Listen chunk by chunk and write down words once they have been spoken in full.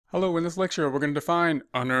Hello, in this lecture we're going to define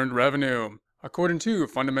unearned revenue. According to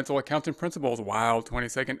Fundamental Accounting Principles, Wild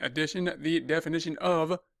 22nd edition, the definition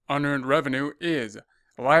of unearned revenue is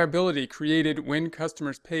liability created when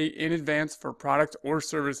customers pay in advance for products or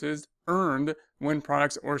services earned when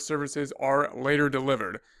products or services are later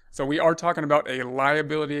delivered. So we are talking about a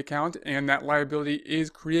liability account, and that liability is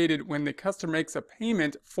created when the customer makes a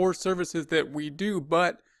payment for services that we do,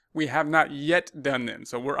 but we have not yet done them.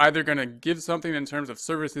 So we're either going to give something in terms of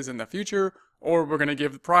services in the future, or we're going to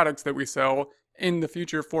give products that we sell in the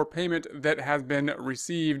future for payment that has been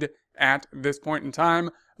received at this point in time.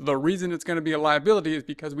 The reason it's going to be a liability is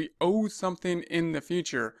because we owe something in the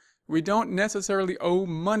future. We don't necessarily owe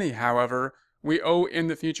money, however. We owe in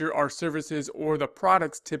the future our services or the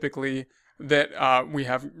products typically that we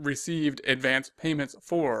have received advance payments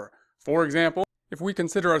for. For example, if we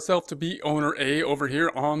consider ourselves to be owner A over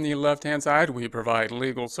here on the left-hand side, we provide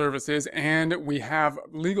legal services, and we have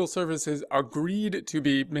legal services agreed to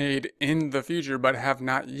be made in the future but have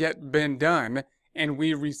not yet been done, and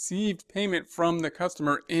we received payment from the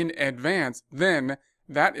customer in advance, then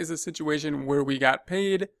that is a situation where we got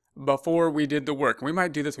paid before we did the work. We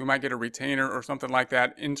might do this, we might get a retainer or something like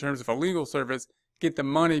that in terms of a legal service, get the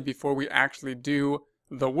money before we actually do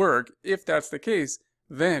the work. If that's the case,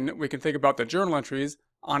 then we can think about the journal entries.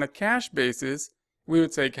 On a cash basis, we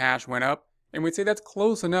would say cash went up, and we'd say that's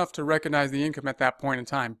close enough to recognize the income at that point in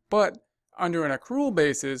time. But under an accrual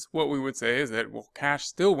basis, what we would say is that, well, cash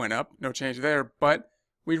still went up, no change there, but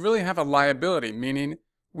we really have a liability, meaning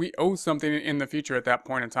we owe something in the future at that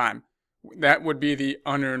point in time. That would be the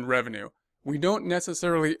unearned revenue. We don't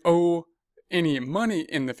necessarily owe any money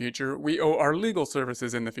in the future, we owe our legal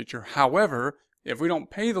services in the future. However, if we don't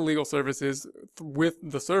pay the legal services with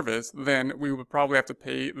the service, then we would probably have to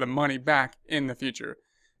pay the money back in the future.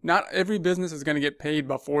 Not every business is going to get paid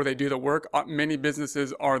before they do the work. Many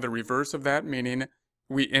businesses are the reverse of that, meaning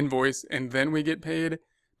we invoice and then we get paid.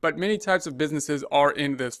 But many types of businesses are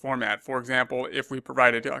in this format. For example, if we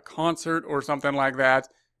provided a concert or something like that,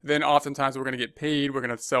 then oftentimes we're going to get paid. We're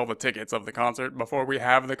going to sell the tickets of the concert before we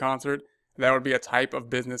have the concert. That would be a type of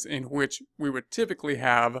business in which we would typically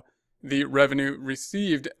have the revenue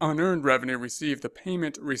received, unearned revenue received, the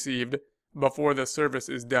payment received before the service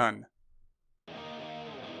is done.